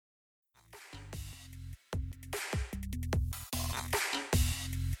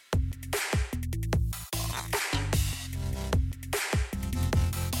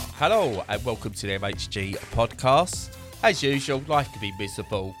Hello and welcome to the MHG podcast. As usual, life can be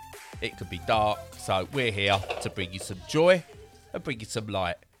miserable, it can be dark, so we're here to bring you some joy and bring you some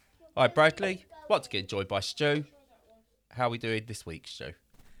light. Hi Bradley, once again joined by Stu. How are we doing this week, Stu?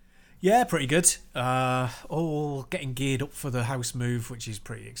 Yeah, pretty good. All getting geared up for the house move, which is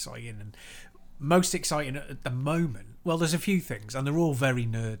pretty exciting. And most exciting at the moment, well, there's a few things, and they're all very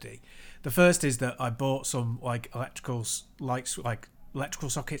nerdy. The first is that I bought some electrical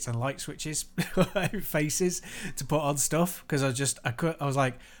sockets and light switches faces to put on stuff because I was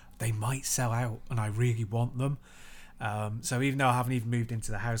like, they might sell out, and I really want them. So even though I haven't even moved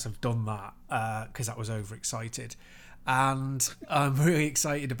into the house, I've done that because I was overexcited. And I'm really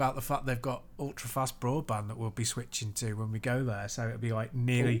excited about the fact they've got ultra fast broadband that we'll be switching to when we go there. So it'll be like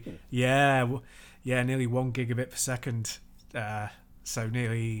nearly 1 gigabit per second. So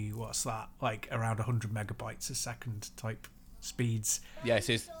nearly, what's that? Like around 100 megabytes a second type speeds. Yes,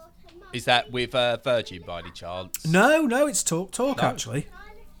 is that with Virgin by any chance? No, it's Talk actually.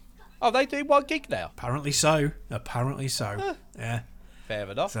 Oh, they do 1 gig now? Apparently so. Yeah.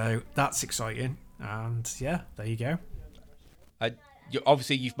 Fair enough. So that's exciting. And yeah, there you go.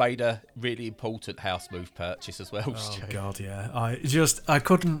 Obviously, you've made a really important house move purchase as well. Oh Stu. God, yeah. I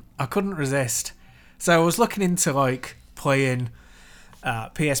couldn't resist. So I was looking into playing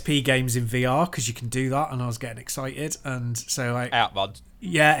PSP games in VR because you can do that, and I was getting excited. And so Outrun.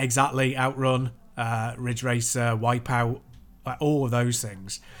 Yeah, exactly. Outrun, Ridge Racer, Wipeout, all of those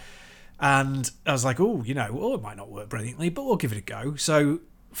things. And I was like, it might not work brilliantly, but we'll give it a go. So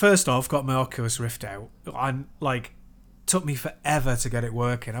first off, got my Oculus Rift out. I'm took me forever to get it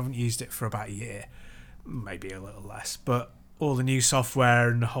working. I haven't used it for about a year, maybe a little less. But all the new software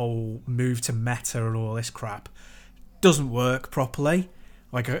and the whole move to meta and all this crap doesn't work properly.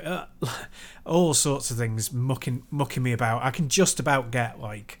 All sorts of things mucking me about. I can just about get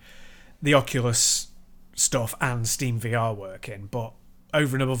the Oculus stuff and Steam VR working, but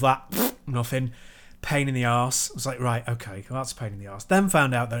over and above that, nothing. Pain in the arse. I was like, right, okay, well, that's a pain in the arse. Then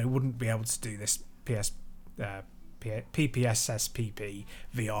found out that I wouldn't be able to do this PPSSPP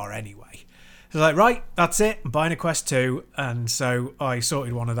VR anyway. So I was like, right, that's it. I'm buying a Quest 2, and so I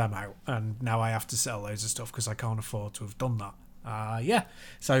sorted one of them out, and now I have to sell loads of stuff because I can't afford to have done that.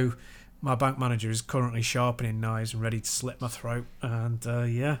 So my bank manager is currently sharpening knives and ready to slit my throat, and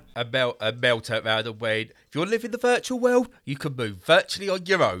yeah. And Mel turned around and went, if you want to live in the virtual world, you can move virtually on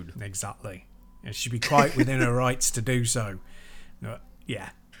your own. Exactly. It should be quite within her rights to do so. Yeah.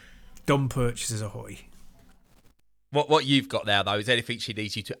 Dumb purchases ahoy. What you've got now, though, is anything she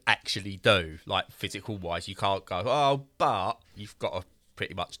needs you to actually do, physical-wise. You can't go, but you've got to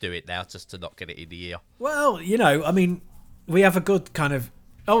pretty much do it now just to not get it in the ear. Well, we have a good kind of,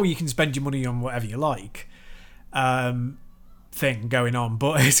 you can spend your money on whatever you like thing going on,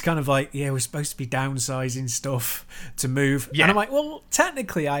 but it's kind of we're supposed to be downsizing stuff to move. Yeah. And I'm like, well,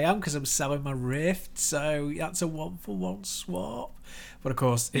 technically I am because I'm selling my Rift, so that's a 1-for-1 swap. But of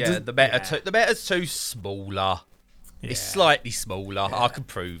course, the Meta's too smaller. Yeah. It's slightly smaller. Yeah. I can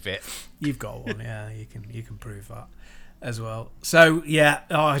prove it. You've got one, yeah. You can prove that as well. So yeah,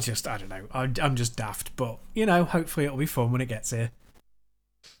 I don't know. I'm just daft, but hopefully it'll be fun when it gets here.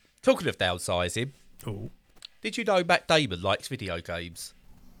 Talking of downsizing, did you know Matt Damon likes video games?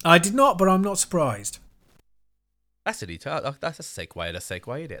 I did not, but I'm not surprised. That's a segue and a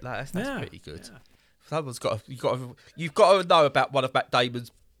segue, isn't it? That's pretty good. Yeah. Someone's you've got to know about one of Matt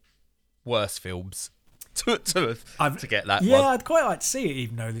Damon's worst films to get that one. Yeah, I'd quite like to see it,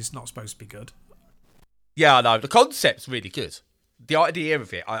 even though it's not supposed to be good. Yeah, I know. The concept's really good. The idea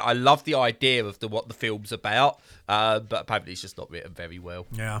of it, I love the idea of what the film's about, but apparently it's just not written very well.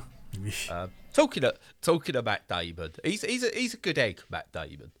 Yeah. Talking of Matt Damon, he's a good egg, Matt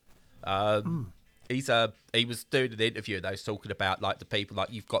Damon. He was doing an interview and they was talking about the people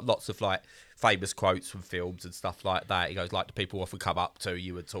you've got lots of famous quotes from films and stuff like that. He goes the people often come up to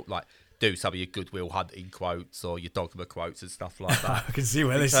you and talk do some of your Good Will Hunting quotes or your Dogma quotes and stuff like that. I can see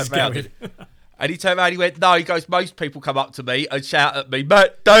where this is going. And he turned around and he went, no, he goes, most people come up to me and shout at me,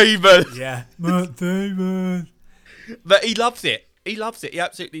 Matt Damon. Yeah, Matt Damon. But he loves it. He loves it. He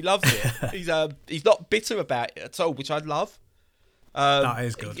absolutely loves it. He's not bitter about it at all, which I love. That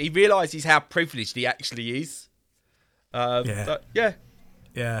is good. He realises how privileged he actually is. Yeah.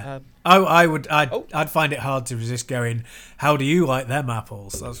 I'd find it hard to resist going, how do you like them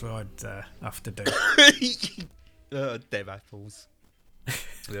apples? That's what I'd have to do. Them apples.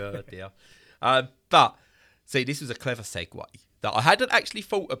 Oh dear. But see, this was a clever segue that I hadn't actually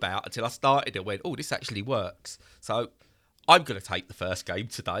thought about until I started and went, this actually works. So I'm going to take the first game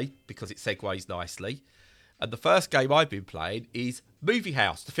today because it segues nicely. And the first game I've been playing is Movie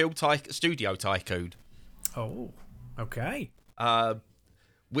House, the film studio tycoon. Oh, okay.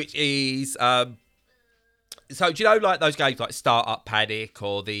 Which is so do you know like those games like Startup Panic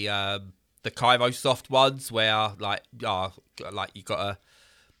or the Kairosoft ones where like you got to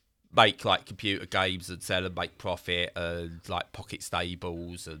make like computer games and sell and make profit, and like Pocket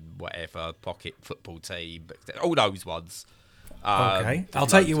Stables and whatever, Pocket Football Team, all those ones. Okay, I'll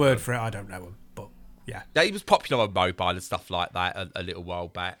take your word for it. I don't know them, but yeah. It was popular on mobile and stuff like that a little while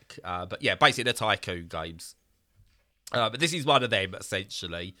back. But yeah, basically they're tycoon games. But this is one of them,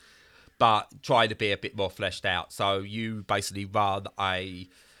 essentially, but trying to be a bit more fleshed out. So you basically run a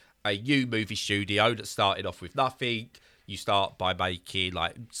new movie studio that started off with nothing. You start by making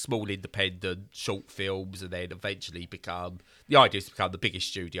like small independent short films, and then eventually the idea is to become the biggest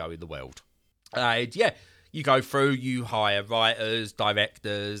studio in the world. And yeah, you go through, you hire writers,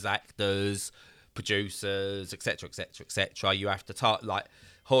 directors, actors, producers, etc., etc., etc. You have to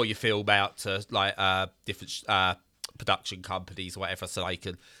haul your film out to like different production companies or whatever, so they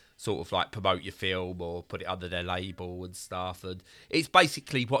can sort of like promote your film or put it under their label and stuff. And it's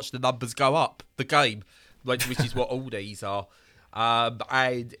basically watch the numbers go up, the game, which is what all these are.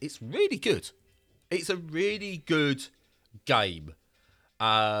 And it's really good. It's a really good game.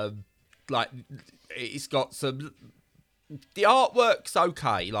 Like it's got some. The artwork's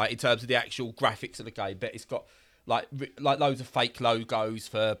okay, like in terms of the actual graphics of the game, but it's got like loads of fake logos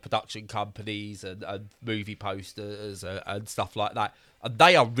for production companies and movie posters and stuff like that, and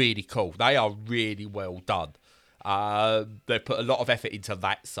they are really cool. They are really well done. They put a lot of effort into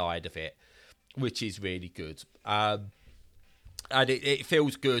that side of it, which is really good. And it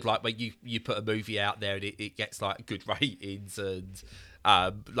feels good, like when you put a movie out there and it gets like good ratings and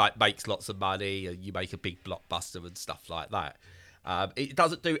like makes lots of money, and you make a big blockbuster and stuff like that. It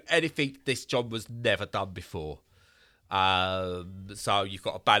doesn't do anything this job was never done before. So you've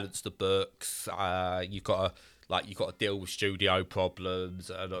got to balance the books. You've got to deal with studio problems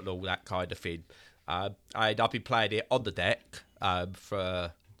and all that kind of thing. And I've been playing it on the deck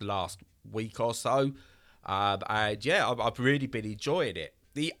for the last week or so. And yeah, I've really been enjoying it.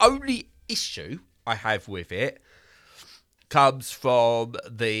 The only issue I have with it comes from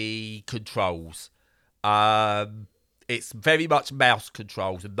the controls. It's very much mouse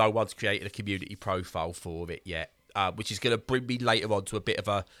controls, and no one's created a community profile for it yet, which is going to bring me later on to a bit of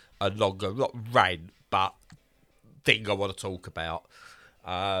a longer, not rant, but thing I want to talk about.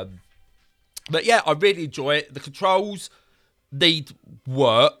 But yeah, I really enjoy it. The controls need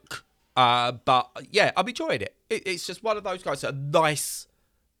work, but yeah, I'm enjoying it. It's just one of those guys, a nice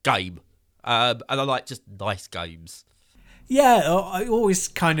game, and I like just nice games. Yeah, I always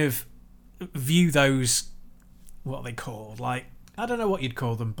kind of view those, what are they called? Like, I don't know what you'd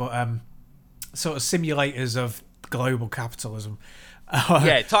call them, but sort of simulators of global capitalism.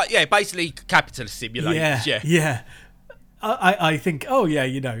 Basically capitalist simulators. Yeah. I think,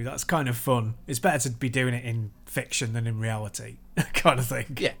 that's kind of fun. It's better to be doing it in fiction than in reality, kind of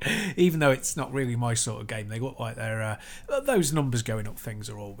thing. Yeah. Even though it's not really my sort of game, they look like they're those numbers going up things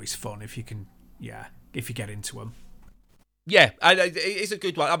are always fun if you get into them. Yeah, and it's a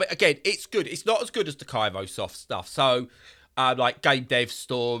good one. I mean, again, it's good. It's not as good as the Kairosoft stuff. So, like Game Dev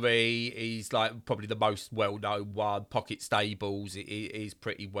Story is like probably the most well-known one. Pocket Stables is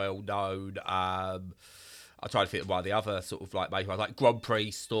pretty well-known. I'm trying to think of one of the other sort of like Grand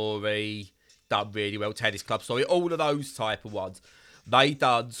Prix Story, done really well. Tennis Club Story, all of those type of ones. They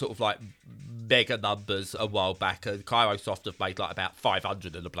done sort of like mega numbers a while back, and Kairosoft have made like about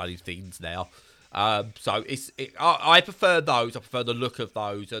 500 of the bloody things now. So I prefer those. I prefer the look of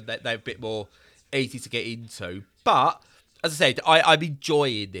those, and they're a bit more easy to get into. But as I said, I'm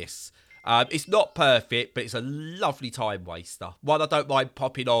enjoying this. It's not perfect, but it's a lovely time waster. One I don't mind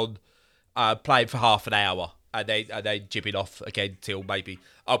popping on, playing for half an hour, and then jibbing off again till maybe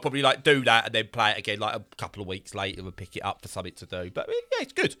I'll probably like do that and then play it again like a couple of weeks later and pick it up for something to do. But yeah,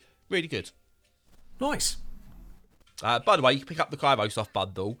 it's good, really good. Nice. By the way, you can pick up the Kairosoft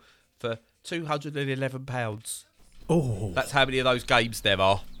bundle for £211. Oh, that's how many of those games there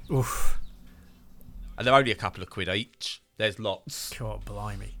are. Oof. And they're only a couple of quid each. There's lots. God,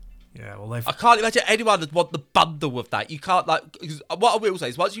 blimey. Yeah, well, I can't imagine anyone would want the bundle of that. You can't what I will say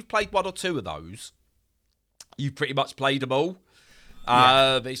is once you've played one or two of those, you've pretty much played them all.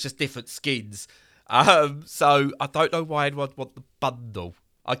 Yeah. It's just different skins. So I don't know why anyone would want the bundle.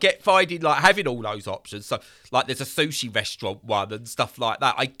 I get finding like having all those options. So like there's a sushi restaurant one and stuff like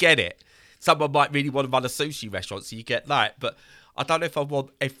that. I get it. Someone might really want to run a sushi restaurant, so you get that. But I don't know if I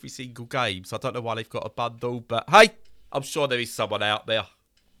want every single game, so I don't know why they've got a bundle. But hey, I'm sure there is someone out there.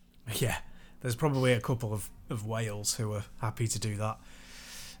 Yeah. There's probably a couple of whales who are happy to do that.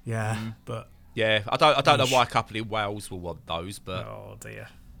 Yeah, but yeah, I don't know why a couple in Wales will want those, but oh dear,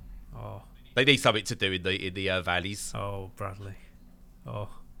 oh they need something to do in the valleys. oh Bradley, oh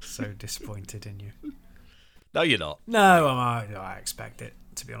so disappointed in you. No, you're not. No, I expect it,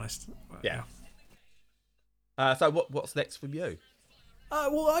 to be honest. Yeah. So what's next from you?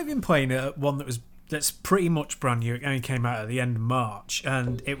 Well, I've been playing one that's pretty much brand new. It only came out at the end of March,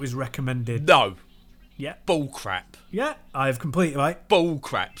 and it was recommended. No. Yeah. Bull crap. Yeah, I've completed, right? Bull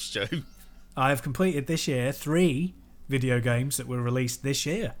crap, Stu. I have completed this year 3 video games that were released this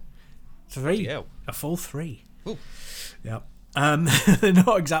year. 3. A full 3. Ooh. Yep. They're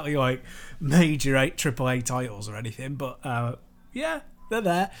not exactly like major AAA titles or anything, but yeah, they're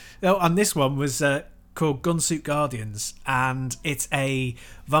there. Oh, and this one was called Gunsuit Guardians, and it's a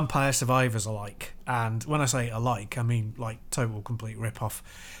Vampire Survivors alike. And when I say alike, I mean like total complete rip-off.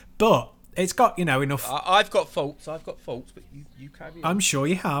 But it's got, enough... I've got faults, but you carry on. I'm sure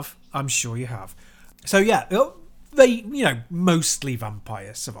you have. So yeah, they, mostly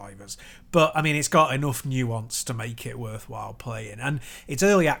Vampire Survivors. But, I mean, it's got enough nuance to make it worthwhile playing. And it's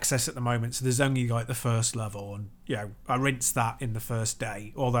early access at the moment, so there's only, like, the first level. And, I rinsed that in the first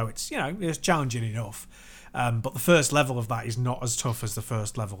day, although it's, it's challenging enough. But the first level of that is not as tough as the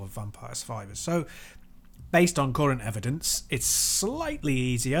first level of Vampire Survivors. So, based on current evidence, it's slightly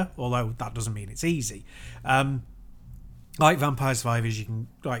easier, although that doesn't mean it's easy. Like Vampire Survivors, you can,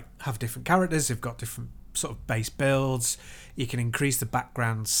 have different characters. They've got different sort of base builds. You can increase the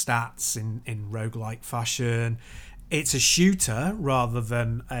background stats in roguelike fashion. It's a shooter rather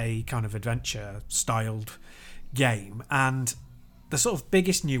than a kind of adventure styled game, and the sort of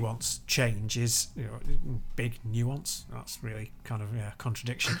biggest nuance change is big nuance, that's really kind of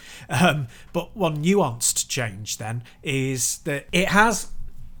contradiction, but one nuanced change then is that it has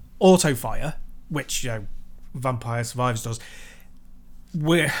auto fire, which Vampire Survivors does.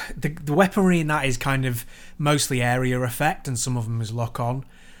 Where the weaponry in that is kind of mostly area effect, and some of them is lock on.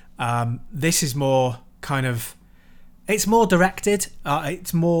 This is more kind of, it's more directed.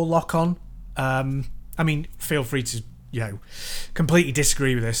 It's more lock on. I mean, feel free to completely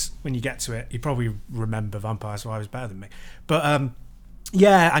disagree with this when you get to it. You probably remember Vampire Survivors better than me, but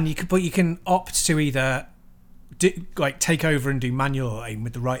yeah, and you can opt to either take over and do manual aim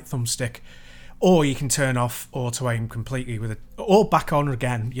with the right thumbstick. Or you can turn off auto aim completely or back on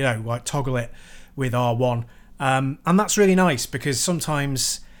again, toggle it with R1. And that's really nice because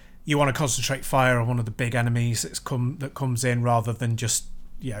sometimes you want to concentrate fire on one of the big enemies that comes in rather than just,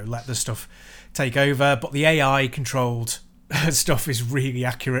 let the stuff take over. But the AI controlled stuff is really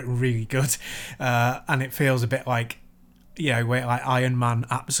accurate and really good. And it feels a bit like, like Iron Man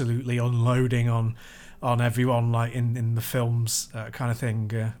absolutely unloading on everyone, like in the films kind of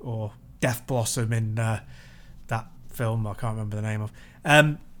thing, or Death Blossom in that film I can't remember the name of.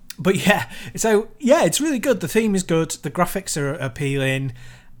 But yeah, so yeah, it's really good. The theme is good. The graphics are appealing,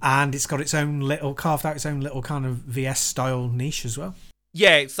 and it's got carved out its own little kind of VS style niche as well.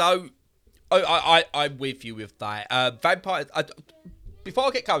 Yeah, so I'm with you with that. Vampire. Before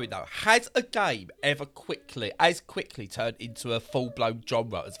I get going though, has a game ever as quickly turned into a full blown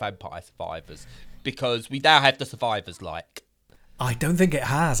genre as Vampire Survivors? Because we now have the Survivors like. I don't think it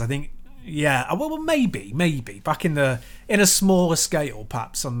has. I think. Yeah, well, maybe back in a smaller scale,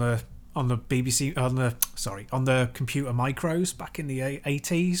 perhaps on the BBC on the computer micros back in the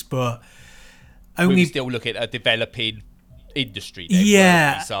 80s, but only we were still looking at a developing industry. Then,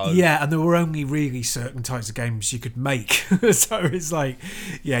 yeah, so. Yeah, and there were only really certain types of games you could make, so it's like,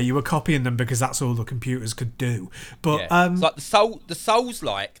 yeah, you were copying them because that's all the computers could do. But yeah. It's like the Souls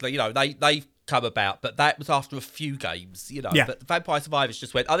like they come about, but that was after a few games, Yeah. But Vampire Survivors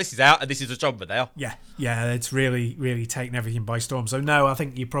just went, this is out and this is a genre now. Yeah, it's really, really taken everything by storm. So no, I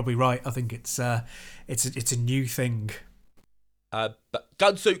think you're probably right. I think it's a new thing. But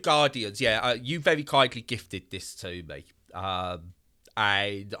Gunsuit Guardians, you very kindly gifted this to me,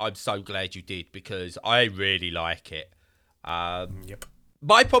 and I'm so glad you did because I really like it. Yep.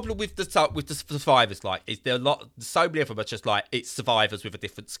 My problem with the Survivors is so many of them are just like it's Survivors with a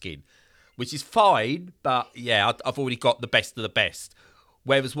different skin. Which is fine, but yeah, I've already got the best of the best.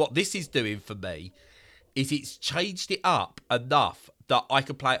 Whereas what this is doing for me is it's changed it up enough that I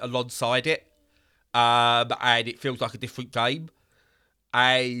can play it alongside it, and it feels like a different game.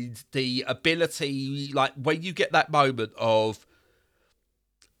 And the ability, when you get that moment of,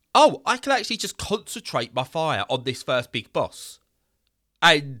 I can actually just concentrate my fire on this first big boss,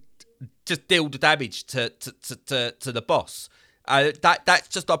 and just deal the damage to the boss. That's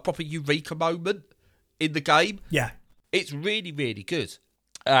just a proper eureka moment in the game. Yeah. It's really, really good.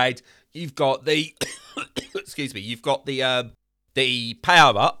 And you've got the excuse me, you've got the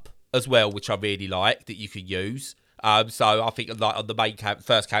power up as well, which I really like that you can use. So I think like on the main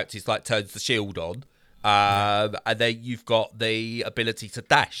first character, it's like turns the shield on, and then you've got the ability to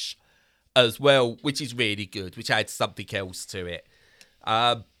dash as well, which is really good, which adds something else to it.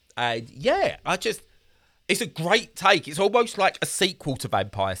 And yeah, it's a great take. It's almost like a sequel to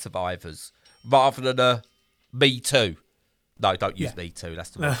Vampire Survivors rather than a Me Too. No, don't use Me Too. That's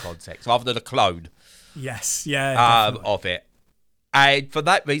the wrong context. Rather than a clone. Yes, yeah, of it. And for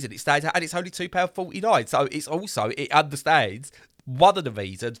that reason, it stands out, and it's only £2.49. So it understands one of the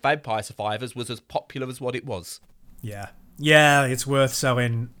reasons Vampire Survivors was as popular as what it was. Yeah, it's worth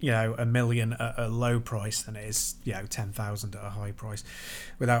selling, $1 million at a low price than it is, 10,000 at a high price,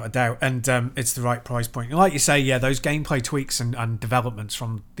 without a doubt. And it's the right price point. And like you say, those gameplay tweaks and developments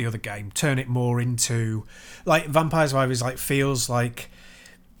from the other game turn it more into, like, Vampire Survivors feels like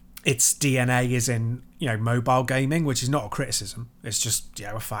its DNA is in, mobile gaming, which is not a criticism. It's just,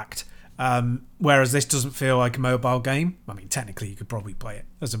 a fact. Whereas this doesn't feel like a mobile game. I mean, technically you could probably play it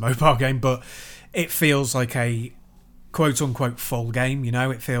as a mobile game, but it feels like a quote-unquote full game.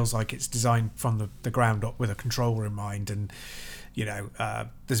 It feels like it's designed from the ground up with a controller in mind, and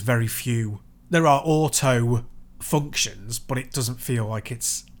there's very few. There are auto functions, but it doesn't feel like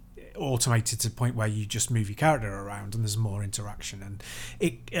it's automated to the point where you just move your character around and there's more interaction, and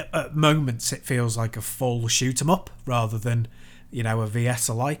at moments it feels like a full shoot 'em up rather than a VS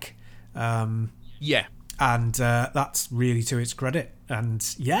alike. And that's really to its credit.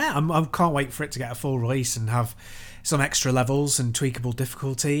 And I can't wait for it to get a full release and have some extra levels and tweakable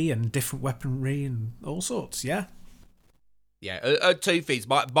difficulty and different weaponry and all sorts. Two things.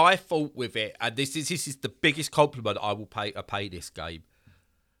 My fault with it, and this is the biggest compliment I will pay this game.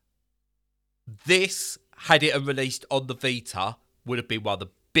 This, had it released on the Vita, would have been one of the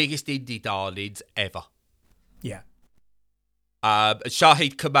biggest indie darlings ever. Yeah.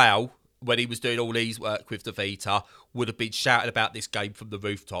 Shahid Kamal, when he was doing all his work with the Vita, would have been shouting about this game from the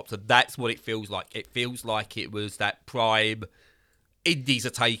rooftops, and that's what it feels like. It feels like it was that prime indies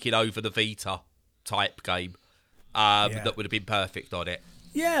are taking over the Vita type game that would have been perfect on it.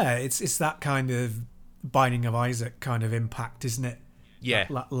 Yeah, it's that kind of Binding of Isaac kind of impact, isn't it? Yeah.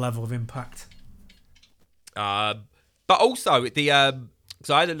 That level of impact. But also,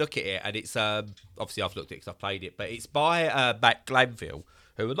 so I had a look at it, and it's, obviously I've looked at it because I've played it, but it's by Matt Glanville,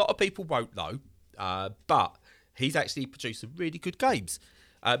 who a lot of people won't know, but he's actually produced some really good games.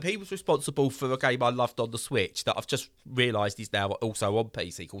 He was responsible for a game I loved on the Switch that I've just realised is now also on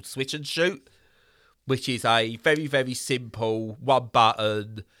PC, called Switch and Shoot, which is a very, very simple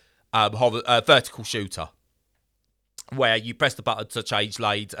one-button vertical shooter, where you press the button to change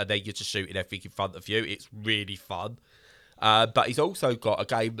lanes and then you're just shooting everything in front of you. It's really fun. But he's also got a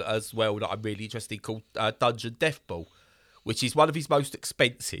game as well that I'm really interested in called Dungeon Death Ball, which is one of his most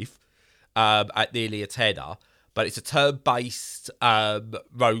expensive at nearly a tenner. But it's a turn-based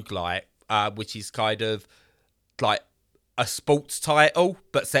roguelite, which is kind of like a sports title,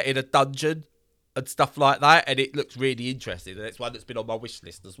 but set in a dungeon and stuff like that. And it looks really interesting. And it's one that's been on my wish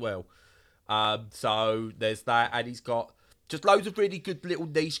list as well. So there's that, and he's got just loads of really good little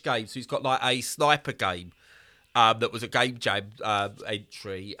niche games. So he's got like a sniper game that was a Game Jam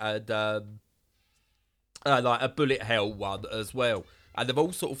entry, and like a bullet hell one as well. And they're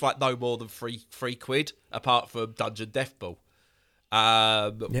all sort of like no more than three quid, apart from Dungeon Death Ball,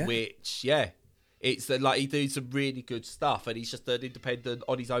 which it's like he doing some really good stuff, and he's just an independent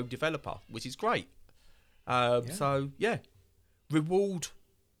on his own developer, which is great. So reward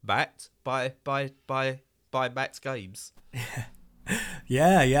Matt by Matt's games.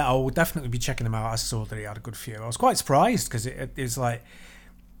 Yeah, I will definitely be checking them out. I saw that he had a good few. I was quite surprised because it is like,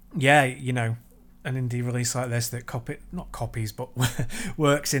 an indie release like this that not copies, but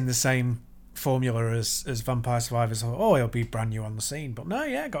works in the same formula as Vampire Survivors. Oh, he'll be brand new on the scene. But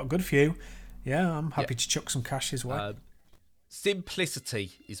no, got a good few. Yeah, I'm happy to chuck some cash his way.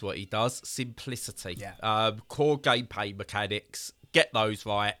 Simplicity is what he does. Simplicity. Yeah. Core gameplay mechanics. Get those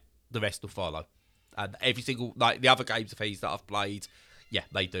right, the rest will follow. And every single, like the other games of his that I've played,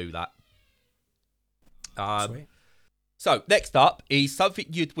 they do that. Sweet. So next up is something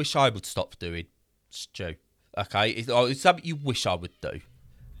you'd wish I would stop doing, Stu. Okay, it's something you wish I would do,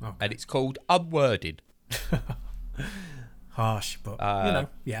 and it's called unwording. Harsh, but fair.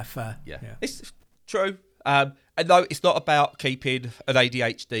 Yeah, it's true. And no, it's not about keeping an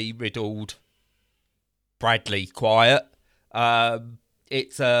ADHD riddled Bradley quiet.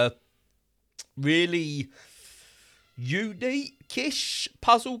 It's a really unique-ish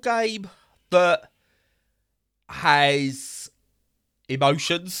puzzle game that has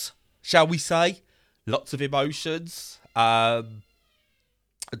emotions, shall we say. Lots of emotions.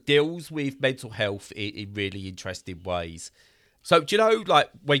 Deals with mental health in really interesting ways. So do you know, like,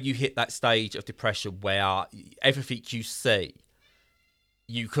 when you hit that stage of depression where everything you see,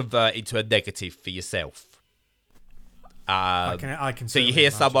 you convert into a negative for yourself? I can. So you hear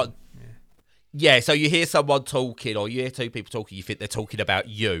imagine. someone, so you hear someone talking, or you hear two people talking, you think they're talking about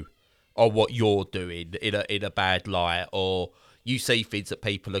you or what you're doing in a bad light, or you see things that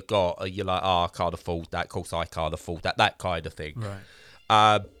people have got, and you're like, oh, I can't afford that. Of course, I can't afford that. That kind of thing.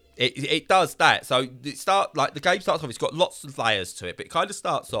 Right. It does that. So the game starts off. It's got lots of layers to it, but it kind of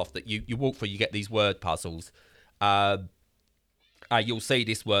starts off that you walk through. You get these word puzzles. You'll see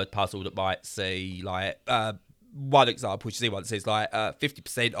this word puzzle that might see like one example. You see one that says like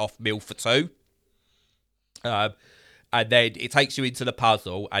 50% off meal for two. And then it takes you into the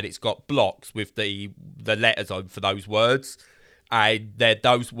puzzle, and it's got blocks with the letters on for those words. And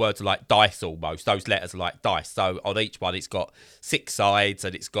those words are like dice almost. Those letters are like dice. So on each one, it's got 6 sides,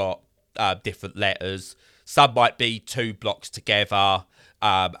 and it's got different letters. Some might be 2 blocks together,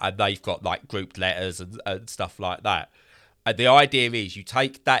 and they've got like grouped letters and stuff like that. And the idea is you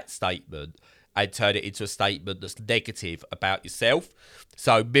take that statement and turn it into a statement that's negative about yourself.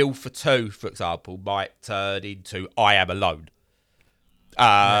 So meal for two, for example, might turn into I am alone.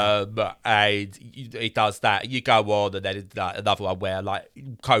 And it does that. You go on, and then another one where like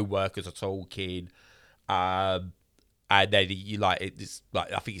co-workers are talking, and then you like it's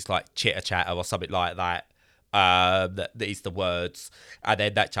like I think it's like chitter chatter or something like that. That is the words, and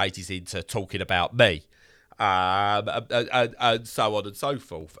then that changes into talking about me, and so on and so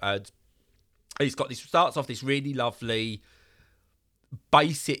forth. And he's got this starts off this really lovely,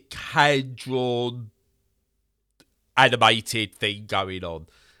 basic hand drawn animated thing going on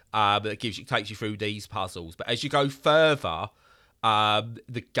that takes you through these puzzles. But as you go further,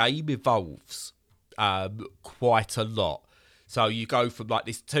 the game evolves quite a lot. So you go from like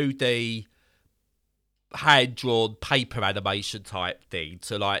this 2D hand-drawn paper animation type thing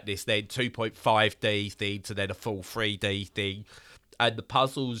to like this then 2.5D thing to then a full 3D thing, and the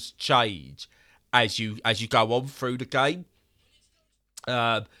puzzles change as you go on through the game.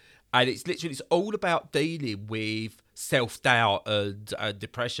 And it's all about dealing with self-doubt and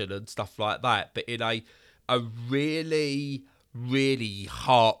depression and stuff like that, but in a really, really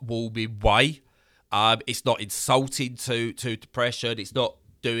heartwarming way. It's not insulting to depression. It's not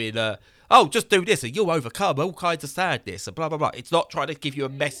doing just do this and you'll overcome all kinds of sadness and blah, blah, blah. It's not trying to give you a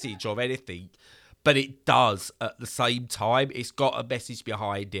message or anything, but it does at the same time. It's got a message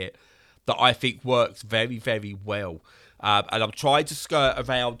behind it that I think works very, very well. And I'm trying to skirt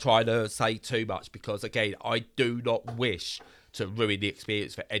around trying to say too much because, again, I do not wish to ruin the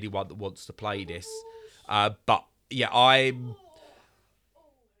experience for anyone that wants to play this. But, yeah, I'm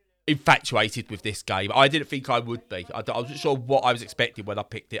infatuated with this game. I didn't think I would be. I wasn't sure what I was expecting when I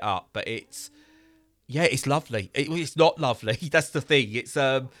picked it up, but it's lovely. It's not lovely. That's the thing. It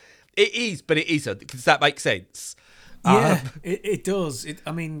is, but it isn't. Does that make sense? Yeah, it does.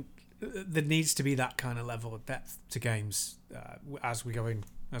 There needs to be that kind of level of depth to games as we're going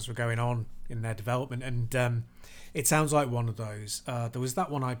on in their development, and it sounds like one of those. There was that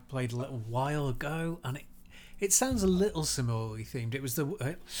one I played a little while ago, and it sounds a little similarly themed.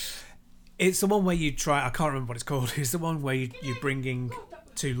 It's the one where you try. I can't remember what it's called. It's the one where you're bringing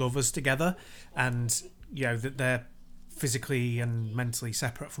 2 lovers together, and you know that they're physically and mentally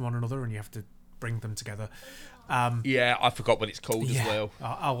separate from one another, and you have to bring them together. I forgot what it's called as well.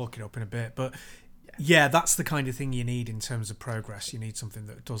 I'll look it up in a bit, but yeah, that's the kind of thing you need in terms of progress. You need something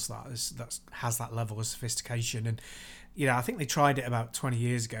that does that has that level of sophistication. And I think they tried it about 20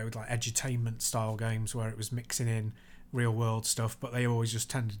 years ago with like edutainment style games where it was mixing in real world stuff, but they always just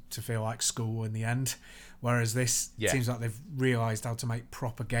tended to feel like school in the end. Whereas this seems like they've realised how to make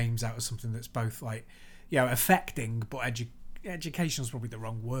proper games out of something that's both like affecting but educational is probably the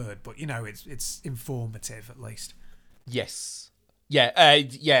wrong word, but it's informative at least. Yes,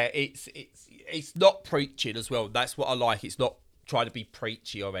 it's not preaching as well. That's what I like. It's not trying to be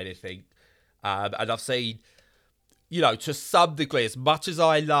preachy or anything. And I've seen, to some degree, as much as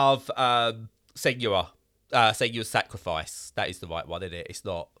I love Senua's Sacrifice. That is the right one, isn't it? It's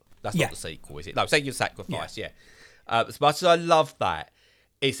not. That's not the sequel, is it? No, Senua's Sacrifice. Yeah. As much as I love that,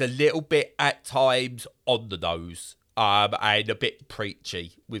 it's a little bit at times on the nose. And a bit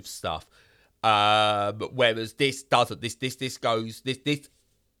preachy with stuff. Whereas this doesn't. This goes. This.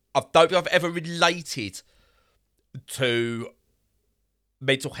 I don't think I've ever related to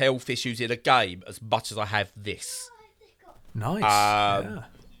mental health issues in a game as much as I have this. Nice.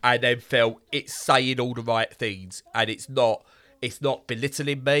 And then felt it's saying all the right things, and it's not it's not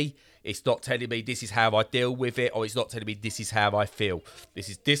belittling me. It's not telling me this is how I deal with it, or it's not telling me this is how I feel. This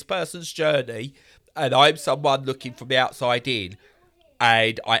is this person's journey, and I'm someone looking from the outside in,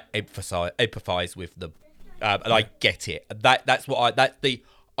 and I empathise with them, and I get it. And that's the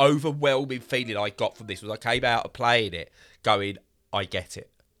overwhelming feeling I got from this. Was I came out of playing it, going, I get it.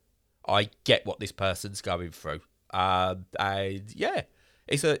 I get what this person's going through, and yeah,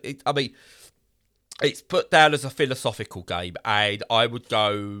 it's put down as a philosophical game, and I would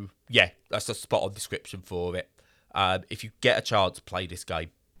go, yeah, that's a spot-on description for it. If you get a chance, play this game.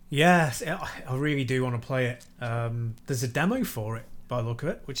 Yes, I really do want to play it. There's a demo for it, by the look of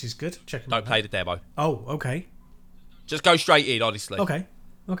it, which is good. Check it out. Don't play the demo. Oh, okay. Just go straight in, honestly. Okay.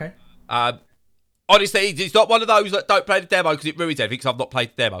 Honestly, it's not one of those that don't play the demo because it ruins everything, because I've not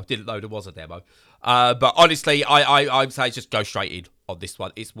played the demo. Didn't know there was a demo. But honestly, I'm saying just go straight in on this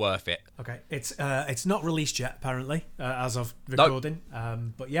one. It's worth it. Okay. It's not released yet, apparently, as of recording. Nope.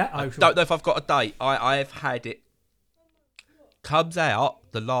 But yeah, I don't know if I've got a date. I have had it. Comes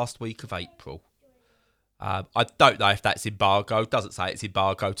out the last week of April. I don't know if that's embargo. Doesn't say it's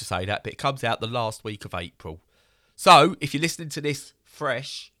embargo to say that, but it comes out the last week of April. So if you're listening to this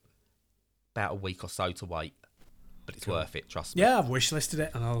fresh, about a week or so to wait, but it's worth it. Trust me. Yeah, I've wishlisted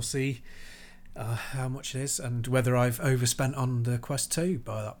it, and I'll see how much it is and whether I've overspent on the Quest 2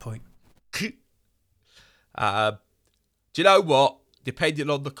 by that point. Do you know what? Depending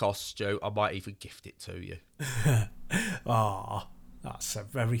on the cost, Stu, I might even gift it to you. That's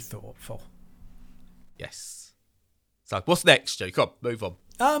very thoughtful. Yes. So what's next, Stu? Come on, move on.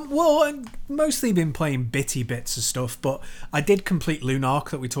 Well, I've mostly been playing bitty bits of stuff, but I did complete Lunark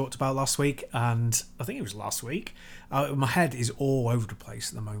that we talked about last week, and I think it was last week. My head is all over the place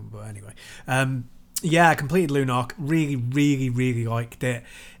at the moment, but anyway. Yeah, I completed Lunark. Really, really, really liked it.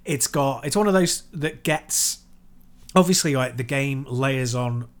 It's one of those that gets... Obviously, like, the game layers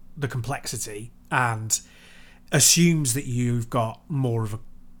on the complexity and assumes that you've got more of a,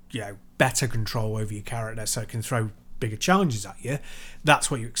 better control over your character, so it can throw bigger challenges at you. That's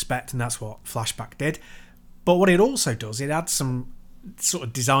what you expect, and that's what Flashback did. But what it also does, it adds some sort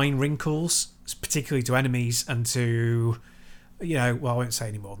of design wrinkles, particularly to enemies and to, I won't say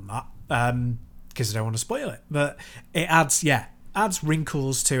any more than that because I don't want to spoil it. But it adds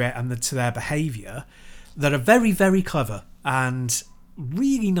wrinkles to it and to their behaviour that are very, very clever and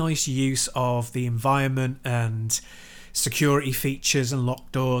really nice use of the environment and security features and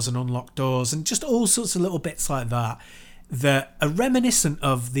locked doors and unlocked doors and just all sorts of little bits like that are reminiscent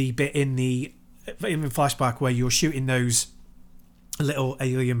of the bit in Flashback where you're shooting those little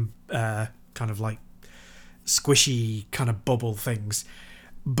alien kind of like squishy kind of bubble things,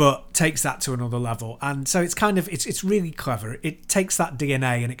 but takes that to another level. And so it's really clever. It takes that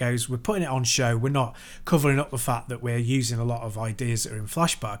DNA and it goes, we're putting it on show. We're not covering up the fact that we're using a lot of ideas that are in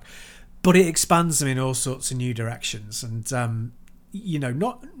Flashback, but it expands them in all sorts of new directions. And,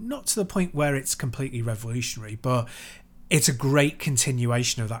 not to the point where it's completely revolutionary, but it's a great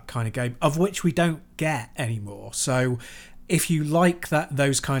continuation of that kind of game, of which we don't get anymore. So if you like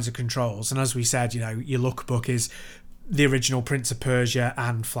those kinds of controls, and as we said, your lookbook is the original Prince of Persia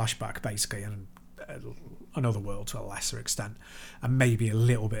and Flashback, basically, and Another World to a lesser extent, and maybe a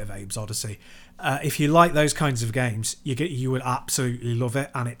little bit of Abe's Odyssey. If you like those kinds of games, you would absolutely love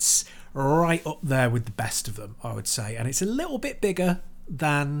it, and it's right up there with the best of them, I would say. And it's a little bit bigger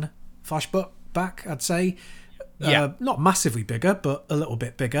than Flashback, I'd say. Yeah. Not massively bigger, but a little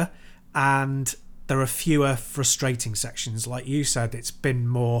bit bigger. And there are fewer frustrating sections. Like you said, it's been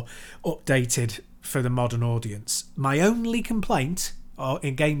more updated for the modern audience. My only complaint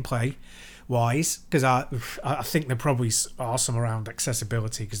in gameplay wise, because I think there probably are some around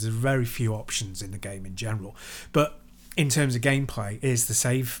accessibility, because there's very few options in the game in general, but in terms of gameplay, is the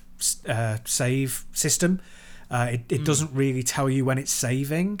save system. It doesn't really tell you when it's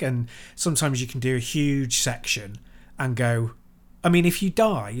saving, and sometimes you can do a huge section and go, I mean, if you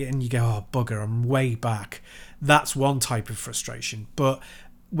die and you go, oh bugger, I'm way back, that's one type of frustration. But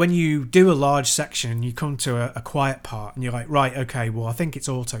when you do a large section and you come to a quiet part and you're like, right, okay, well, I think it's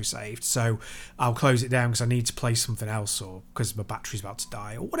auto-saved, so I'll close it down because I need to play something else, or because my battery's about to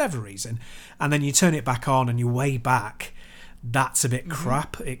die, or whatever reason, and then you turn it back on and you're way back, that's a bit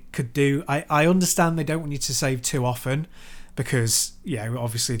crap. It could do... I understand they don't want you to save too often because,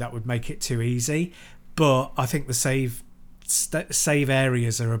 obviously that would make it too easy, but I think the save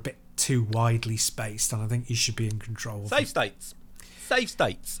areas are a bit too widely spaced, and I think you should be in control. Save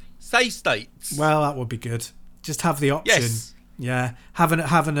states. Well, that would be good. Just have the option. Yes. Yeah, having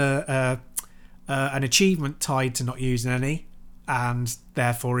an achievement tied to not using any, and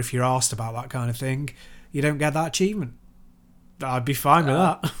therefore, if you're asked about that kind of thing, you don't get that achievement. I'd be fine with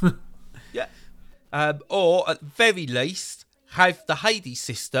that. Yeah. Or at the very least, have the Hades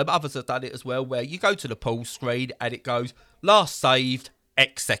system. Others have done it as well, where you go to the pool screen and it goes last saved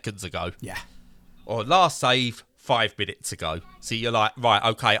X seconds ago. Yeah. Or last save 5 minutes ago. So you're like, right,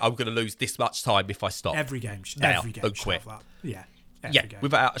 okay, I'm going to lose this much time if I stop. Every game should now have quit. that. Yeah. Yeah, game.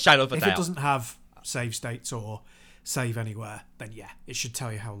 without a shadow of a if doubt. it doesn't have save states or save anywhere, then yeah, it should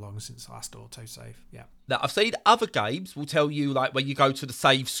tell you how long since the last autosave. Yeah. Now, I've seen other games will tell you, like, when you go to the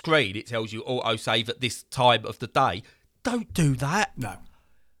save screen, it tells you autosave at this time of the day. Don't do that. No.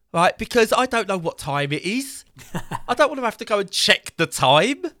 Right, because I don't know what time it is. I don't want to have to go and check the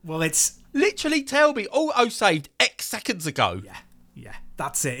time. Well, it's... Literally tell me, auto-saved X seconds ago. Yeah,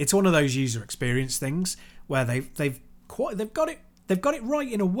 that's it. It's one of those user experience things where they've got it right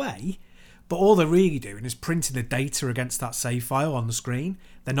in a way, but all they're really doing is printing the data against that save file on the screen.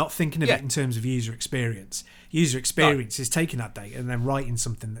 They're not thinking of it in terms of user experience. User experience is taking that data and then writing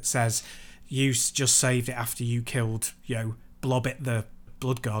something that says you just saved it after you killed, Blobbit the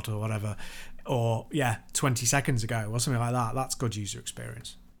blood god or whatever, or 20 seconds ago or something like that. That's good user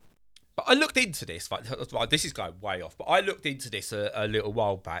experience. But I looked into this. This is going way off, but I looked into this a little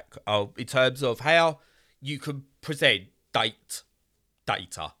while back in terms of how you can present time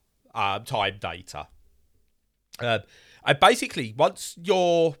data. And basically, once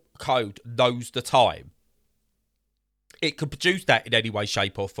your code knows the time, it can produce that in any way,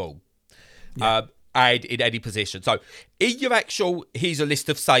 shape, or form. Yeah. And in any position. So, in your actual, here's a list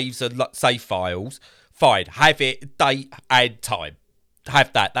of saves and save files, fine. Have it date and time.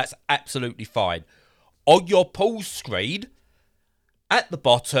 Have that. That's absolutely fine. On your pool screen, at the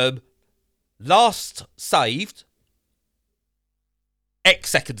bottom, last saved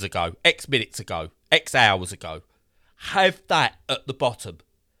X seconds ago, X minutes ago, X hours ago. Have that at the bottom.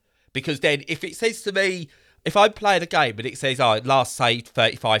 Because then if it says to me, if I'm playing a game and it says, last saved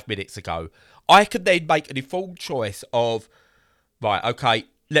 35 minutes ago, I can then make an informed choice of, right, okay,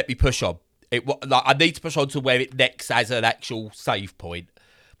 let me push on. I need to push on to where it next has an actual save point.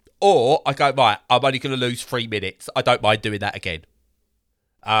 Or I go, right, I'm only going to lose 3 minutes. I don't mind doing that again.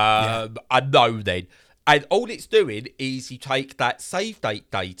 I know then. And all it's doing is you take that save date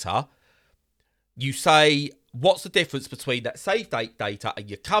data, you say, what's the difference between that save date data and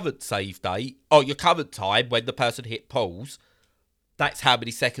your current save date, or your current time when the person hit pause. That's how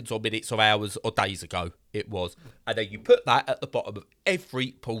many seconds or minutes or hours or days ago it was. And then you put that at the bottom of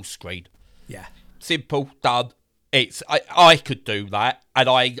every pull screen. Yeah. Simple, done. I could do that, and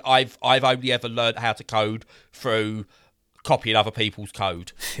I've only ever learned how to code through copying other people's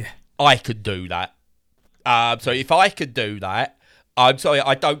code. Yeah. I could do that. So if I could do that, I'm sorry,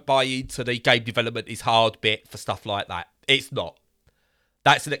 I don't buy into the game development is hard bit for stuff like that. It's not.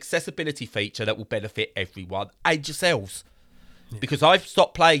 That's an accessibility feature that will benefit everyone and yourselves. Yeah. Because I've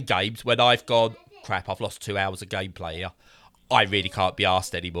stopped playing games when I've gone, crap, I've lost 2 hours of gameplay here. I really can't be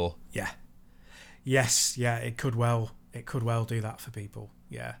arsed anymore. Yeah. Yes, yeah, it could well do that for people.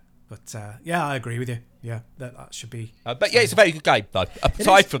 Yeah. But I agree with you. Yeah, that should be. But yeah, it's a very good game though.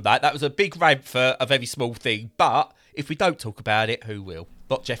 Aside from that was a big rant for a very small thing. But if we don't talk about it, who will?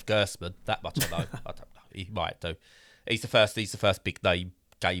 Not Jeff Gerstmann. That much I know. I don't know. He might do. He's the first big name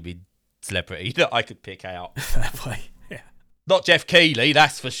gaming celebrity that I could pick out. Fair play. Yeah. Not Jeff Keighley,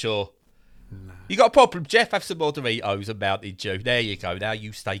 that's for sure. No. You got a problem, Jeff? Have some more Doritos and Mountain Dew. There you go. Now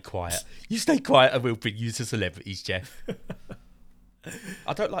you stay quiet. You stay quiet and we'll bring you to celebrities, Jeff.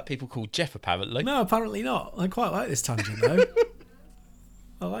 I don't like people called Jeff, apparently. No, apparently not. I quite like this tangent, though.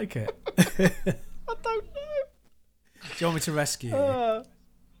 I like it. I don't know. Do you want me to rescue you? Do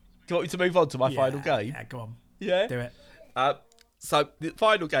you want me to move on to my final game? Yeah, go on. Yeah? Do it. So the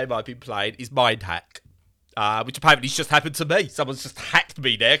final game I've been playing is Mindhack. Which apparently just happened to me. Someone's just hacked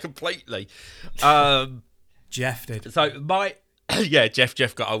me there completely. Jeff did. So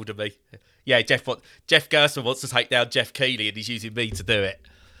Jeff got hold of me. Yeah, Jeff Gerstmann wants to take down Jeff Keighley, and he's using me to do it.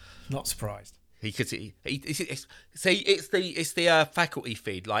 Not surprised. It's the faculty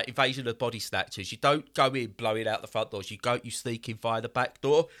thing, like invasion of body snatchers. You don't go in blowing out the front doors. You sneak in via the back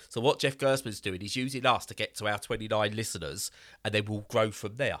door. So what Jeff Gerstmann's doing is using us to get to our 29 listeners, and then we'll grow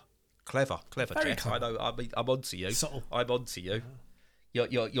from there. Clever, Very Jeff. clever. I know. I mean, I'm onto you. Subtle. I'm onto you.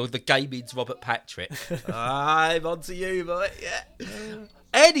 You're the gaming's Robert Patrick. I'm onto you, boy. Yeah.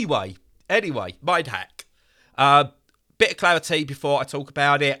 Anyway, Mindhack. Bit of clarity before I talk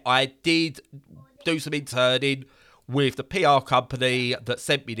about it. I did do some interning with the PR company that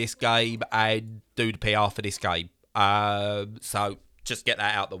sent me this game and do the PR for this game. So just get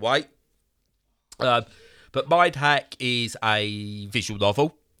that out of the way. But Mindhack is a visual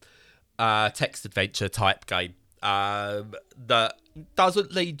novel, text adventure type game. that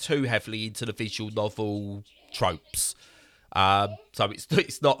doesn't lean too heavily into the visual novel tropes. So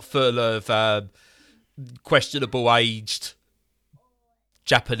it's not full of questionable aged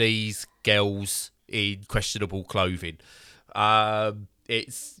Japanese girls in questionable clothing.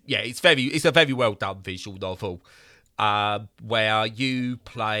 It's a very well done visual novel, where you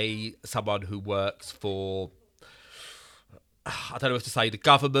play someone who works for, I don't know what to say, the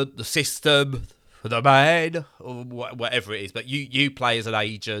government, the system, the man, or whatever it is. But you play as an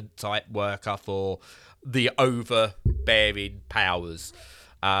agent type worker for the overbearing powers.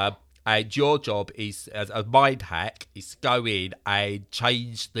 And your job is, as a mind hack, is to go in and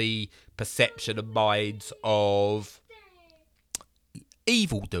change the perception and minds of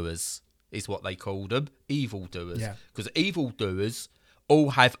evildoers, is what they call them. Evildoers. Because evildoers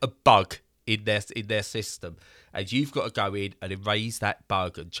all have a bug in their system. And you've got to go in and erase that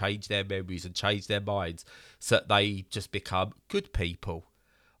bug and change their memories and change their minds so that they just become good people.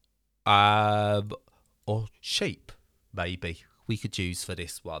 Or sheep, maybe, we could use for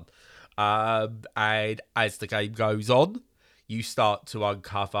this one. And as the game goes on, you start to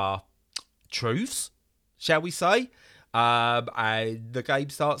uncover truths, shall we say, and the game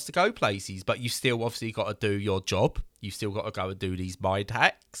starts to go places, but you still obviously got to do your job. You still got to go and do these mind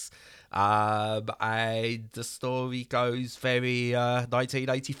hacks, and the story goes very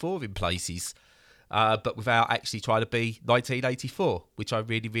 1984 in places, but without actually trying to be 1984, which I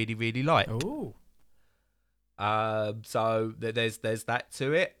really, really, really like. Ooh. So there's that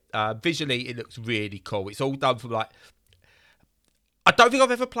to it. Visually, it looks really cool. It's all done from, like, I don't think I've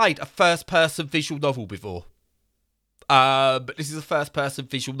ever played a first-person visual novel before. But this is a first-person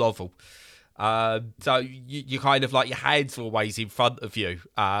visual novel. So you kind of, like, your hands are always in front of you.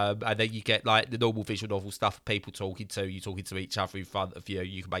 And then you get, like, the normal visual novel stuff, people talking to you, talking to each other in front of you.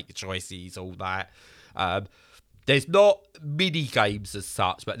 You can make your choices, all that. There's not mini games as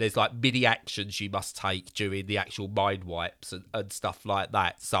such, but there's, like, mini actions you must take during the actual mind wipes and stuff like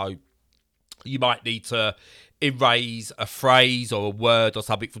that. So you might need to erase a phrase or a word or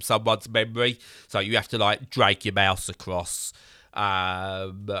something from someone's memory. So you have to, like, drag your mouse across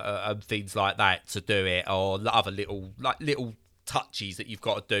and things like that to do it, or other little touches that you've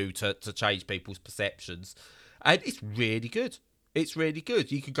got to do to change people's perceptions. And it's really good. It's really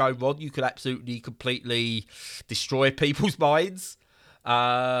good. You can go wrong. You can absolutely, completely destroy people's minds,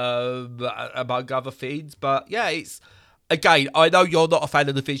 among other things. But yeah, it's, again, I know you're not a fan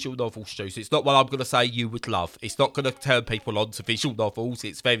of the visual novel, Stu, so it's not what I'm going to say you would love. It's not going to turn people on to visual novels.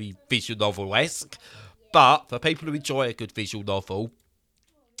 It's very visual novel-esque. But for people who enjoy a good visual novel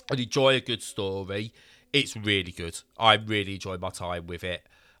and enjoy a good story, it's really good. I really enjoy my time with it.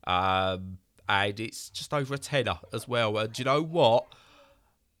 And it's just over a tenner as well. And you know what?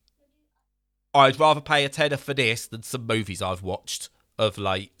 I'd rather pay a tenner for this than some movies I've watched of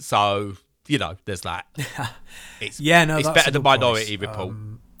late. So, you know, there's that. It's better than Minority Report.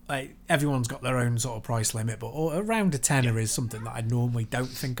 Like, everyone's got their own sort of price limit, but around a tenner is something that I normally don't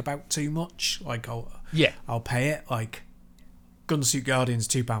think about too much. Like, I'll pay it. Like, Gunsuit Guardians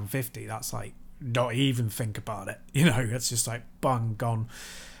 £2.50. That's like, not even think about it. You know, it's just like bang, gone.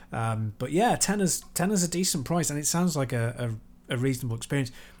 But yeah, tenner's a decent price, and it sounds like a reasonable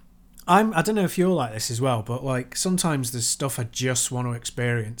experience. I don't know if you're like this as well, but like sometimes there's stuff I just want to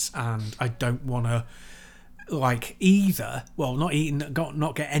experience, and I don't want to, like, either, well,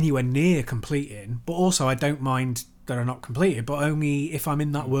 not get anywhere near completing, but also I don't mind that are not completed, but only if I'm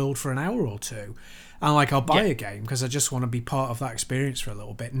in that world for an hour or two. And like, I'll buy a game because I just want to be part of that experience for a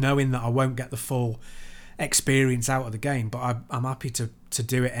little bit, knowing that I won't get the full experience out of the game, but I'm happy to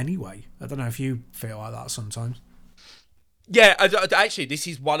do it anyway. I don't know if you feel like that sometimes. Yeah, actually, this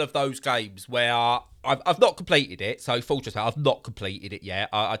is one of those games where I've not completed it, so full transparent, I've not completed it yet.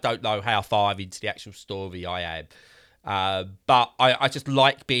 I don't know how far into the actual story I am, but I just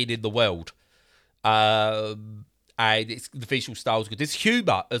like being in the world, and the visual style's good. There's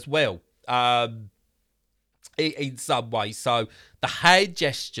humour as well, in some ways. So the hand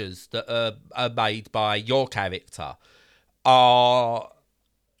gestures that are made by your character are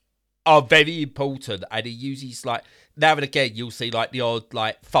very important, and he uses, like, now and again you'll see, like, the odd,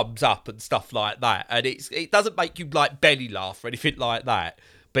 like, thumbs up and stuff like that, and it doesn't make you, like, belly laugh or anything like that,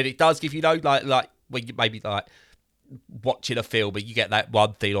 but it does give you, like when you maybe, like, watching a film and you get that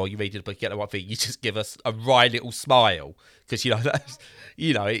one thing, or you read a book, you get that one thing, you just give us a wry little smile because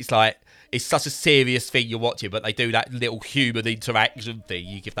it's like, it's such a serious thing you're watching, but they do that little human interaction thing.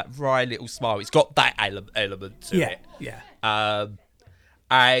 You give that wry little smile. It's got that element to it. Yeah.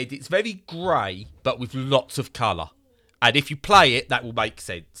 And it's very grey, but with lots of colour. And if you play it, that will make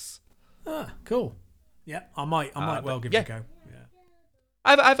sense. Cool. Yeah, I might well give it a go.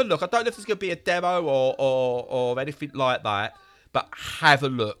 Yeah. Have a look. I don't know if there's going to be a demo or anything like that, but have a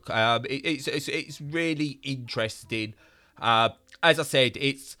look. It's really interesting. As I said,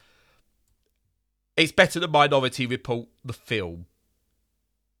 it's better than Minority Report, the film.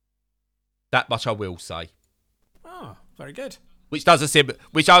 That much I will say. Oh, very good. Which does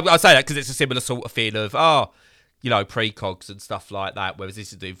which I say that because it's a similar sort of feel of precogs and stuff like that. Whereas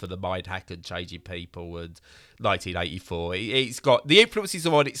this is doing for the Mindhack and changing people and 1984. It's got the influences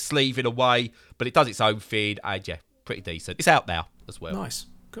are on its sleeve in a way, but it does its own thing. And yeah, pretty decent. It's out now as well. Nice,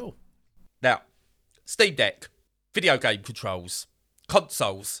 cool. Now, Steam Deck, video game controls,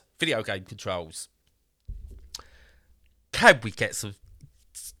 consoles, video game controls. Can we get some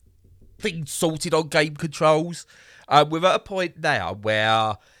things sorted on game controls? We're at a point now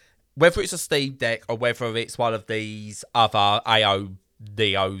where whether it's a Steam Deck or whether it's one of these other AO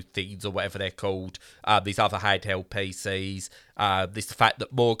Neo things or whatever they're called, these other handheld PCs, this the fact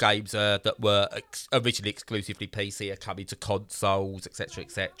that more games that were originally exclusively PC are coming to consoles, etc.,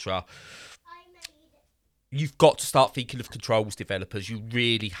 etc. You've got to start thinking of controls developers. You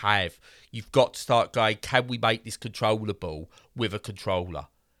really have. You've got to start going, can we make this controllable with a controller?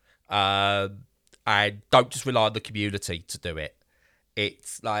 And don't just rely on the community to do it.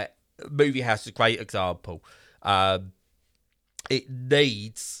 It's like Movie House is a great example. It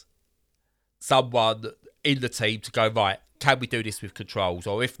needs someone in the team to go, right, can we do this with controls?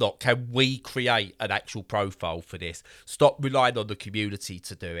 Or if not, can we create an actual profile for this? Stop relying on the community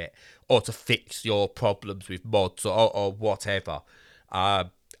to do it or to fix your problems with mods or whatever.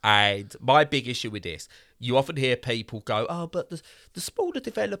 And my big issue with this, you often hear people go, oh, but the smaller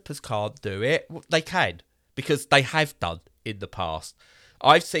developers can't do it. Well, they can, because they have done in the past.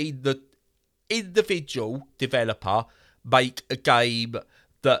 I've seen the individual developer make a game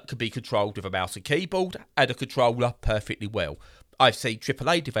that can be controlled with a mouse and keyboard and a controller perfectly well. I've seen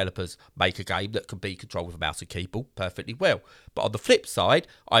AAA developers make a game that can be controlled with a mouse and keyboard perfectly well. But on the flip side,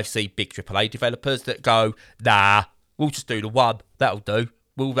 I've seen big AAA developers that go, nah, we'll just do the one. That'll do.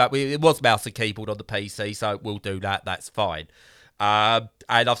 It was mouse and keyboard on the PC, so we'll do that. That's fine. And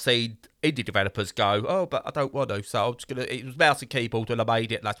I've seen indie developers go, oh, but I don't want to, so I'm just going to... It was mouse and keyboard when I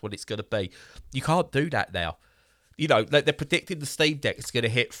made it, and that's what it's going to be. You can't do that now. You know, they're predicting the Steam Deck is going to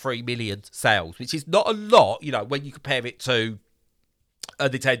hit 3 million sales, which is not a lot, you know, when you compare it to a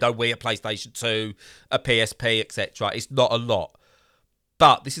Nintendo Wii, a PlayStation 2, a PSP, etc. It's not a lot.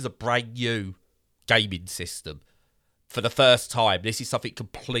 But this is a brand new gaming system. For the first time, this is something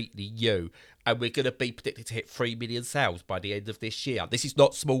completely new. And we're going to be predicted to hit 3 million sales by the end of this year. This is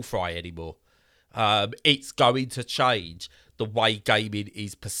not small fry anymore. It's going to change the way gaming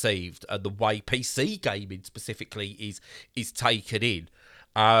is perceived and the way PC gaming specifically is taken in.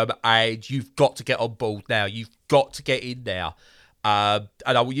 And you've got to get on board now. You've got to get in there. And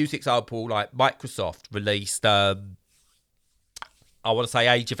I will use the example like Microsoft released, I want to say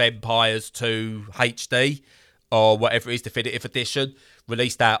Age of Empires 2 HD or whatever it is, Definitive Edition,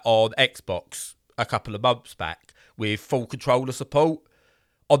 released that on Xbox a couple of months back with full controller support.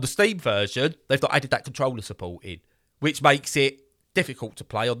 On the Steam version, they've not added that controller support in, which makes it difficult to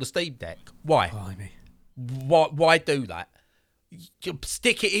play on the Steam Deck. Why? Blimey. Why do that? You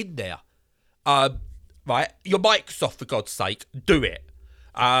stick it in there. Right? You're Microsoft, for God's sake. Do it.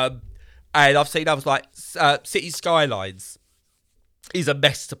 And I've seen others like City Skylines is a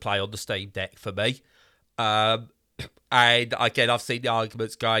mess to play on the Steam Deck for me. And again, I've seen the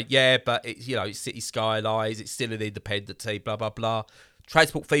arguments going, yeah, but it's, you know, it's City Skylines, it's still an independent team, blah, blah, blah.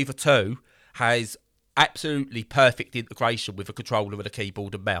 Transport Fever 2 has absolutely perfect integration with a controller and a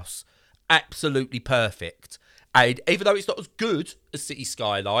keyboard and mouse. Absolutely perfect. And even though it's not as good as City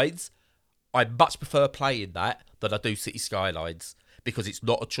Skylines, I much prefer playing that than I do City Skylines because it's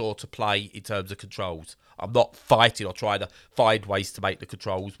not a chore to play in terms of controls. I'm not fighting or trying to find ways to make the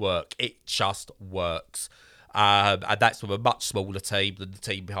controls work. It just works. And that's from a much smaller team than the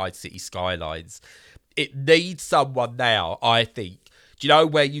team behind City Skylines. It needs someone now, I think. Do you know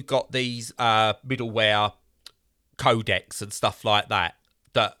where you got these middleware codecs and stuff like that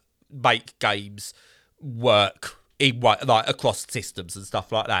that make games work in like across systems and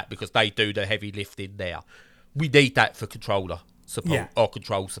stuff like that because they do the heavy lifting there? We need that for controller support or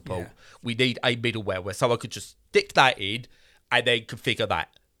control support. Yeah. We need a middleware where someone could just stick that in and then configure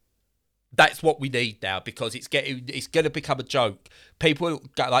that. That's what we need now because it's going to become a joke. People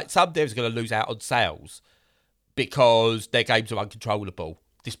like some devs are going to lose out on sales because their games are uncontrollable,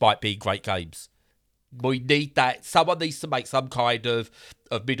 despite being great games. We need that. Someone needs to make some kind of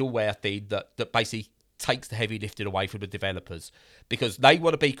middleware thing that basically takes the heavy lifting away from the developers, because they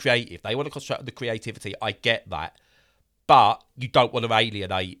want to be creative. They want to construct the creativity. I get that. But you don't want to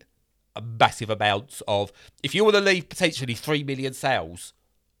alienate a massive amounts of... If you want to leave potentially 3 million sales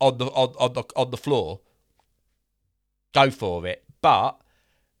on the floor, go for it. But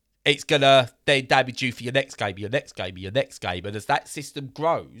it's going to then damage you for your next game, your next game, your next game. And as that system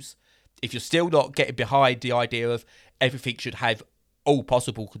grows, if you're still not getting behind the idea of everything should have all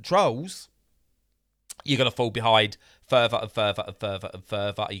possible controls, you're going to fall behind further and further and further and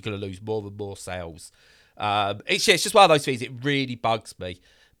further. And you're going to lose more and more sales. It's just one of those things. It really bugs me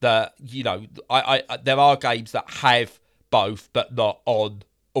that, you know, I there are games that have both, but not on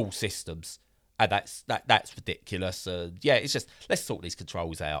all systems, and that's ridiculous. Yeah, it's just, let's sort these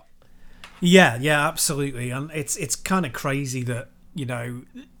controls out. Yeah, absolutely, and it's kind of crazy that, you know,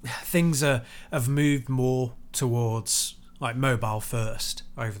 things have moved more towards like mobile first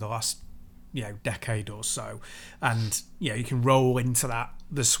over the last, you know, decade or so, and you know, you can roll into that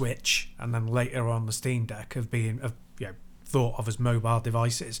the Switch and then later on the Steam Deck of being you know, thought of as mobile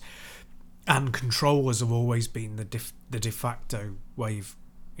devices, and controllers have always been the de facto way of,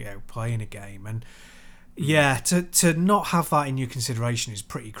 you know, playing a game. And yeah, to not have that in your consideration is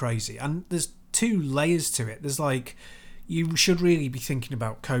pretty crazy. And there's two layers to it. There's like, you should really be thinking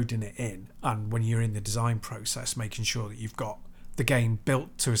about coding it in, and when you're in the design process, making sure that you've got the game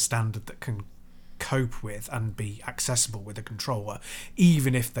built to a standard that can cope with and be accessible with a controller,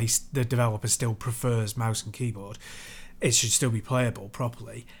 even if the developer still prefers mouse and keyboard. It should still be playable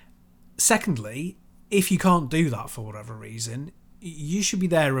properly. Secondly, if you can't do that for whatever reason, you should be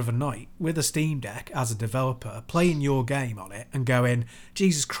there overnight with a Steam Deck as a developer, playing your game on it and going,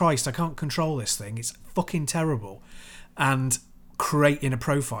 Jesus Christ, I can't control this thing, it's fucking terrible, and creating a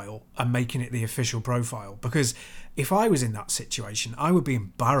profile and making it the official profile. Because if I was in that situation, I would be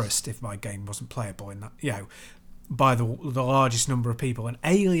embarrassed if my game wasn't playable in that, you know, by the largest number of people, and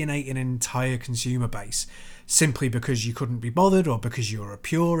alienating an entire consumer base simply because you couldn't be bothered, or because you're a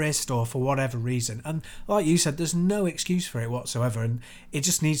purist, or for whatever reason. And like you said, there's no excuse for it whatsoever, and it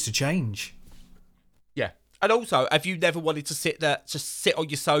just needs to change. Yeah. And also, have you never wanted to sit on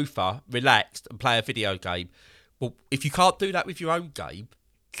your sofa, relaxed, and play a video game? Well, if you can't do that with your own game,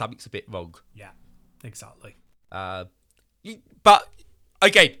 something's a bit wrong. Yeah, exactly. But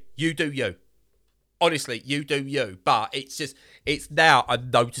again, you do you. Honestly, you do you. But it's now I'm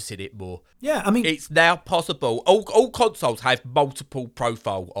noticing it more. Yeah, I mean, it's now possible. All consoles have multiple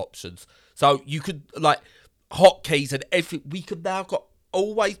profile options, so you could, like, hotkeys and everything. We can now got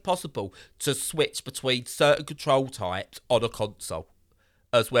always possible to switch between certain control types on a console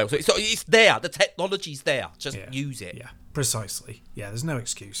as well. So it's there. The technology's there. Just use it. Yeah, precisely. Yeah, there's no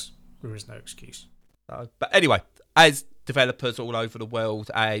excuse. There is no excuse. But anyway, as developers all over the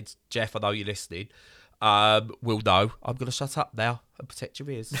world, and Jeff, I know you're listening, will know, I'm going to shut up now and protect your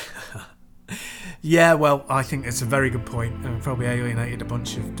ears. Yeah, well, I think it's a very good point, and probably alienated a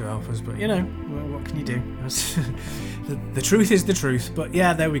bunch of developers, but you know, what can you do? The truth is the truth. But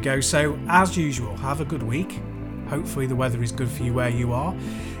yeah, there we go. So as usual, have a good week. Hopefully the weather is good for you where you are.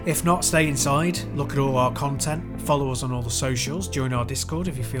 If not, stay inside, look at all our content, follow us on all the socials, join our Discord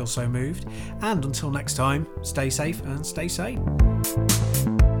if you feel so moved, and until next time, stay safe and stay sane.